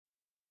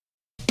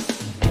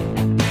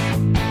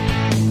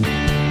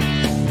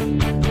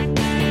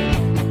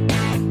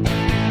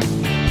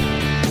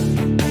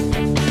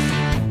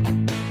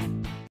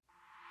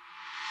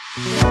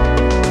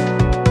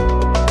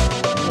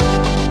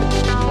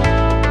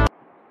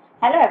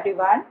Hello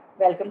everyone,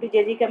 welcome to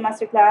JG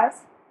Chemistry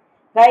class.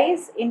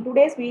 Guys, in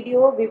today's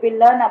video we will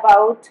learn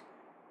about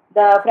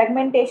the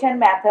fragmentation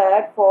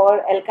method for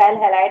alkyl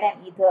halide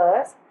and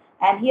ethers,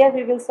 and here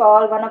we will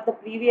solve one of the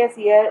previous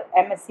year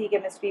M.Sc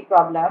chemistry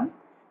problem.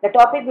 The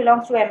topic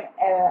belongs to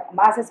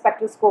mass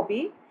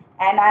spectroscopy,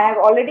 and I have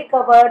already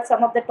covered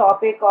some of the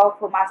topic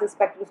of mass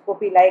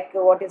spectroscopy like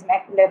what is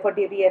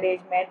McLafferty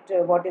Rearrangement,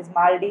 what is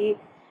MALDI,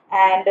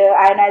 and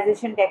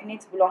ionization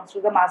techniques belongs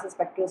to the mass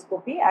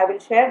spectroscopy. I will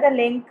share the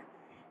link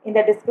in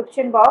the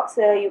description box.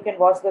 You can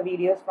watch the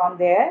videos from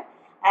there,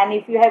 and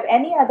if you have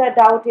any other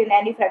doubt in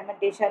any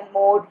fragmentation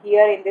mode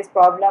here in this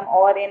problem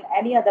or in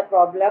any other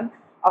problem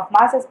of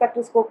mass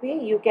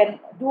spectroscopy, you can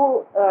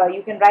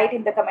write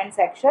in the comment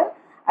section.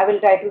 I will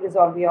try to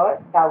resolve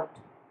your doubt.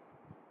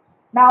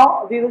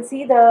 Now we will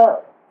see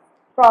the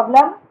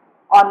problem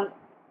on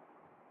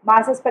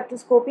mass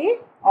spectroscopy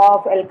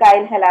of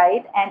alkyl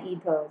halide and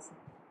ethers.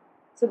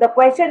 So the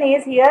question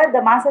is here,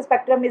 the mass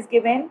spectrum is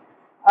given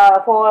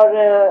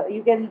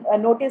you can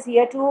notice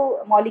here two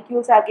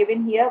molecules are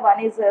given here.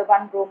 One is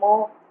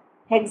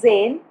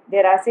 1-bromohexane,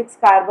 there are 6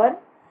 carbon,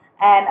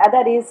 and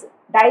other is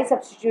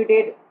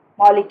di-substituted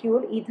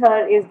molecule,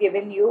 ether is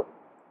given you,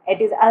 it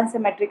is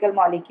unsymmetrical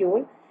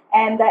molecule,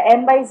 and the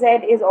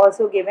M/Z is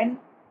also given,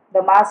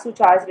 the mass to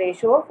charge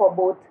ratio for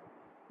both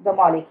the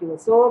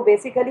molecules. So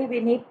basically we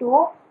need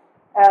to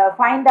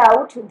find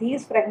out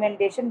these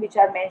fragmentation which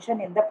are mentioned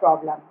in the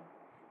problem.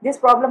 This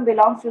problem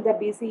belongs to the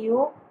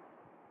BCU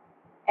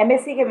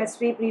M.Sc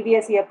chemistry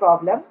previous year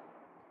problem.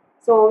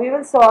 So we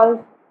will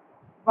solve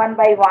one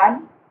by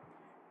one.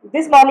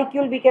 This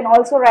molecule we can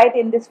also write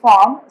in this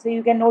form. So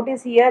you can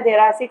notice here there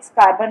are 6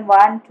 carbon,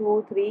 1,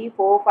 2, 3,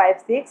 4,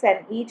 5, 6,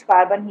 and each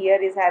carbon here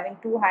is having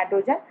 2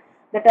 hydrogen.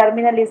 The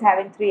terminal is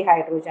having 3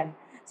 hydrogen.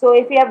 So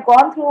if you have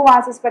gone through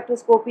mass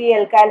spectroscopy,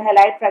 alkyl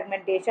halide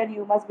fragmentation,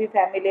 you must be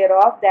familiar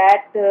of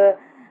that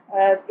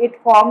it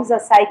forms a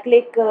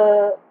cyclic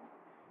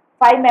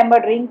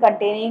 5-membered ring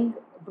containing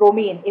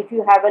bromine if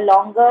you have a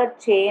longer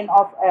chain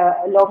of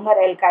longer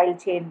alkyl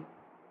chain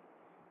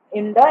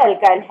in the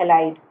alkyl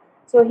halide.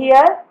 So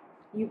here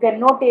you can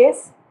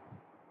notice,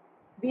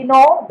 we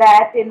know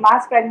that in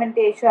mass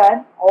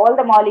fragmentation all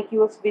the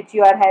molecules which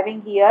you are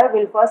having here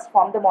will first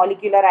form the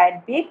molecular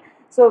ion peak.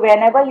 So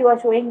whenever you are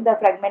showing the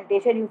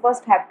fragmentation, you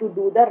first have to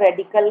do the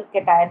radical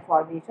cation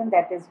formation,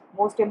 that is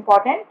most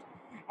important.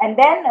 And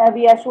then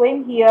we are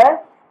showing here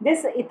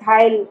this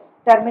ethyl,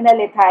 terminal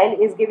ethyl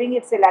is giving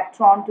its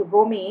electron to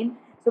bromine.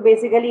 So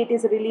basically it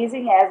is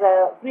releasing as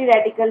a free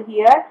radical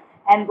here,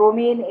 and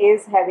bromine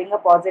is having a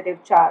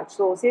positive charge.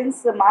 So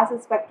since mass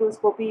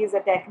spectroscopy is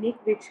a technique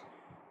which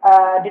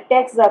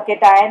detects the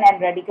cation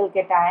and radical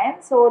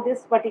cation, so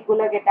this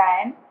particular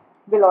cation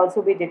will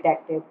also be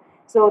detected.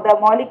 So the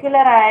molecular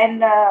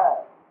ion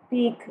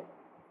peak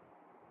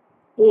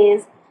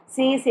is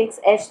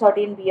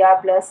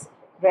C6H13Br plus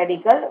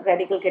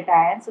radical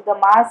cation. So the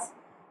mass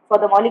for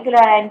the molecular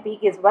ion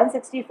peak is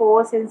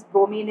 164 since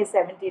bromine is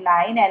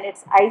 79 and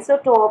its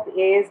isotope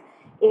is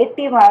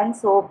 81,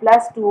 so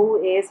plus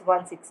 2 is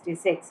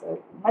 166. So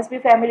you must be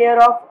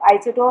familiar of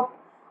isotope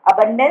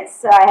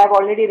abundance. I have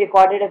already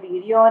recorded a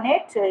video on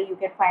it. You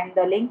can find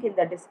the link in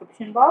the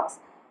description box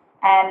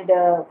and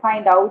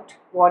find out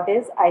what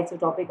is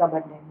isotopic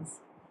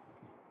abundance.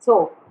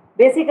 So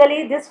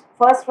basically this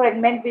first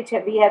fragment which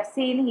we have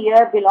seen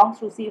here belongs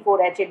to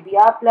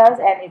C4H8Br plus,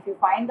 and if you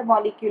find the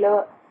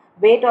molecular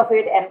weight of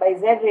it,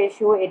 M/Z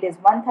ratio, it is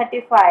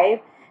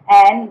 135,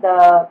 and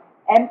the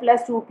M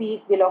plus 2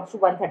 peak belongs to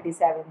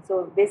 137.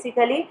 So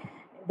basically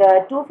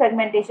the two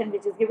fragmentation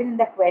which is given in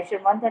the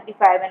question,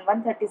 135 and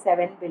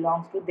 137,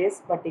 belongs to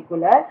this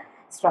particular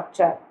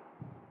structure.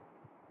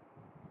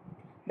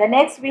 The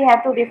next we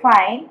have to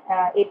define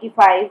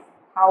 85,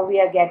 how we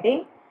are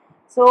getting.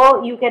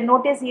 So you can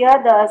notice here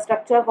the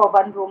structure for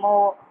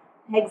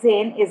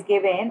 1-bromohexane is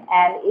given,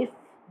 and if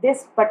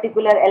this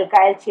particular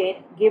alkyl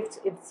chain gives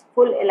its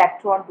full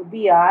electron to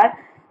Br,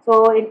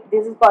 so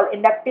this is called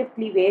inductive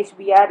cleavage.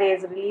 Br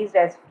is released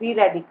as free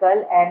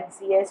radical and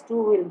Cs2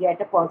 will get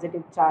a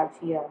positive charge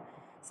here.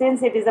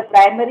 Since it is a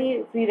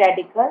primary free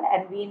radical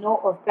and we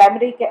know of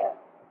primary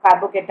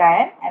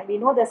carbocation, and we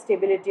know the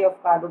stability of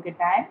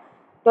carbocation,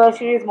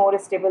 tertiary is more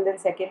stable than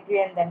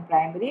secondary and then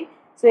primary.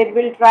 So it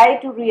will try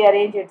to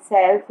rearrange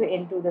itself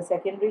into the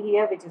secondary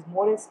here, which is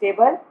more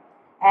stable,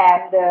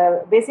 and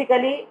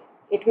basically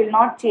it will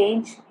not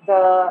change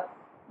the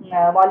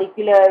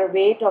molecular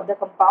weight of the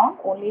compound.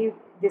 Only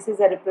this is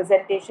a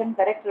representation,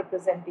 correct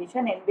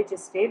representation, in which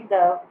state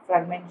the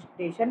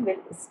fragmentation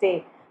will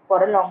stay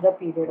for a longer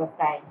period of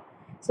time.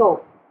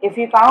 So if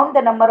you count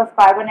the number of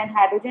carbon and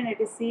hydrogen, it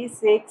is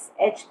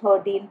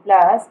C6H13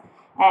 plus,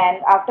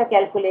 and after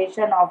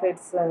calculation of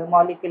its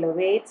molecular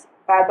weights,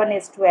 carbon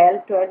is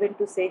 12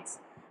 into 6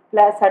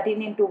 plus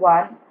 13 into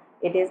 1,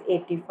 it is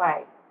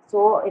 85.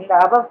 So in the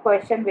above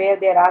question where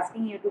they are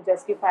asking you to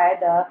justify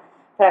the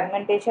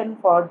fragmentation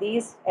for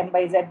these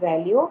M/Z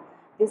value,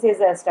 this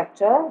is a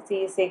structure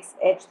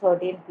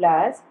C6H13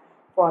 plus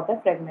for the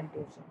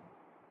fragmentation.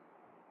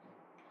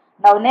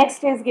 Now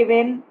next is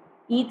given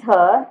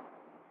ether.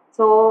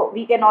 So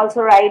we can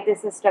also write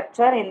this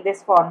structure in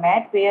this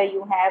format, where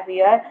you have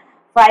here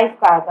 5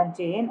 carbon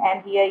chain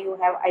and here you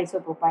have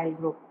isopropyl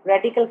group.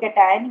 Radical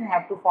cation you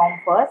have to form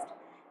first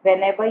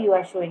whenever you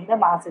are showing the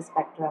mass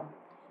spectrum.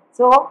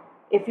 So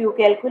if you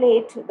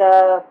calculate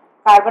the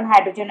carbon,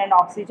 hydrogen and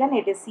oxygen,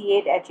 it is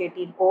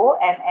C8H18O,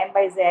 and M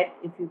by Z,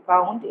 if you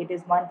count, it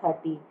is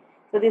 130.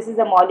 So this is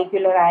the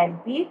molecular ion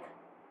peak.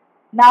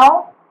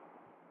 Now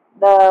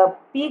the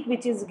peak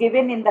which is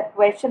given in the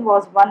question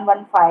was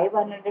 115,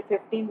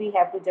 115 we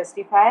have to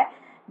justify,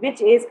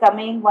 which is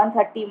coming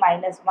 130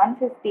 minus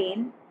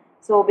 115.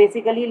 So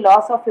basically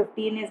loss of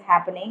 15 is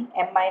happening,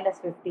 M minus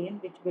 15,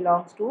 which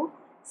belongs to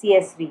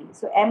CS3.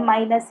 So M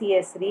minus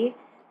CS3,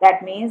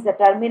 that means the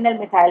terminal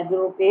methyl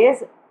group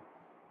is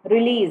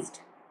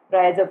released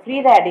as a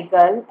free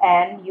radical,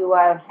 and you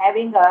are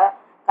having a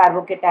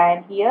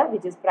carbocation here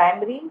which is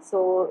primary.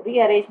 So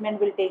rearrangement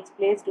will take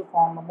place to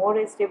form a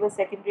more stable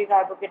secondary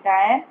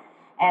carbocation,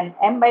 and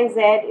M by Z,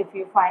 if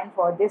you find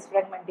for this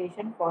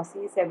fragmentation for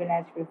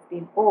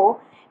C7H15O,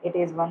 it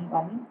is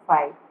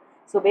 115.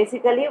 So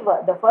basically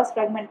the first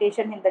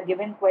fragmentation in the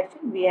given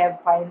question, we have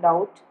found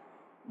out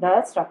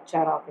the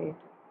structure of it.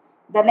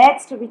 The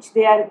next which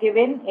they are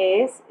given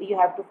is you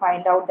have to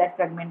find out that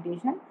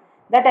fragmentation.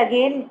 That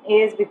again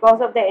is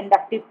because of the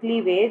inductive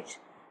cleavage.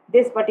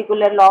 This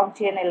particular long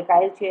chain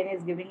alkyl chain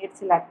is giving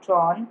its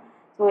electron.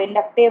 So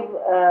inductive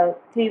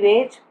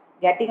cleavage,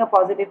 getting a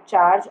positive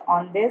charge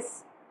on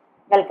this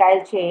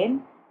alkyl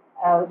chain,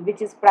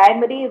 which is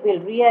primary, will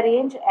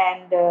rearrange,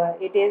 and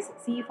it is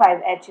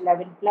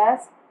C5H11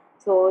 plus.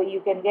 So you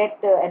can get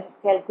and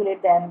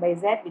calculate the M by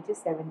Z, which is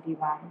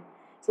 71.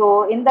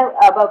 So in the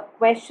above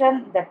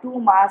question, the two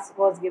mass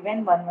was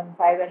given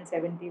 115 and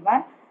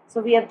 71.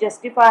 So we have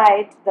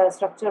justified the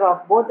structure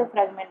of both the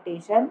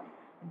fragmentation,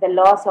 the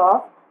loss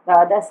of the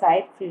other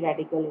side free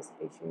radical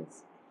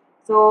species.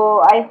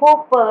 So I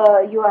hope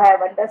you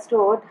have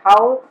understood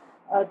how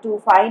to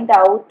find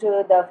out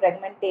the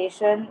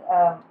fragmentation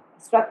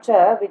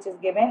structure which is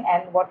given,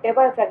 and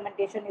whatever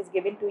fragmentation is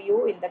given to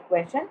you in the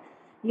question,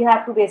 you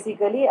have to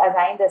basically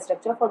assign the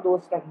structure for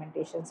those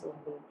fragmentations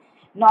only.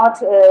 Not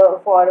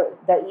for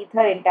the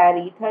ether, entire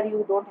ether,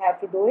 you don't have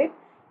to do it.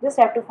 Just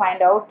have to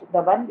find out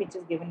the one which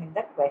is given in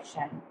the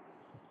question.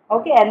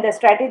 Okay, and the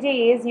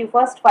strategy is you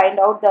first find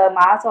out the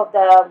mass of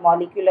the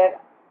molecular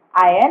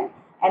ion,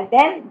 and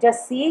then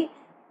just see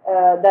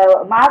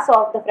the mass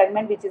of the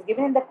fragment which is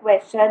given in the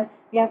question.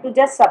 You have to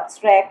just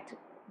subtract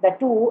the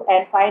two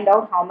and find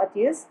out how much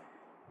is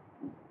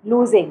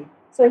losing.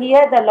 So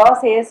here the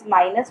loss is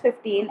minus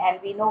 15, and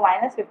we know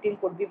minus 15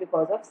 could be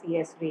because of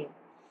CS3.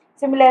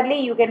 Similarly,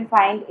 you can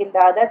find in the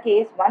other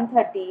case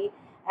 130,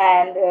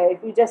 and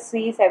if you just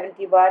see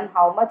 71,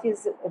 how much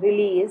is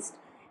released,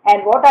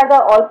 and what are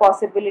the all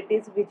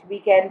possibilities which we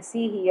can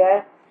see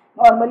here.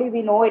 Normally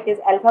we know it is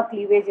alpha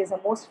cleavage is the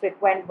most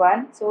frequent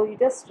one. So you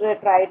just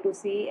try to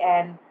see,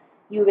 and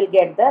you will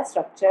get the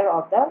structure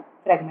of the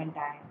fragment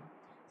ion.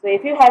 So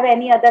if you have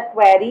any other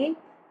query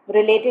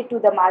related to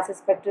the mass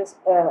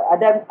spectroscopy,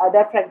 other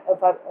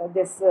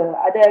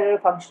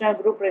functional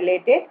group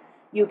related,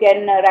 you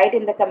can write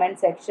in the comment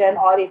section,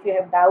 or if you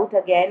have doubt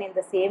again in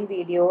the same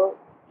video,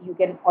 you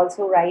can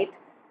also write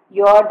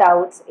your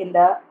doubts in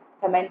the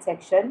comment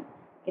section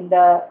on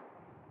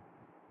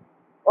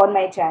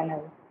my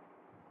channel.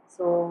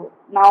 So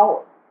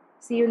now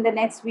see you in the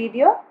next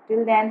video.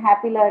 Till then,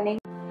 happy learning.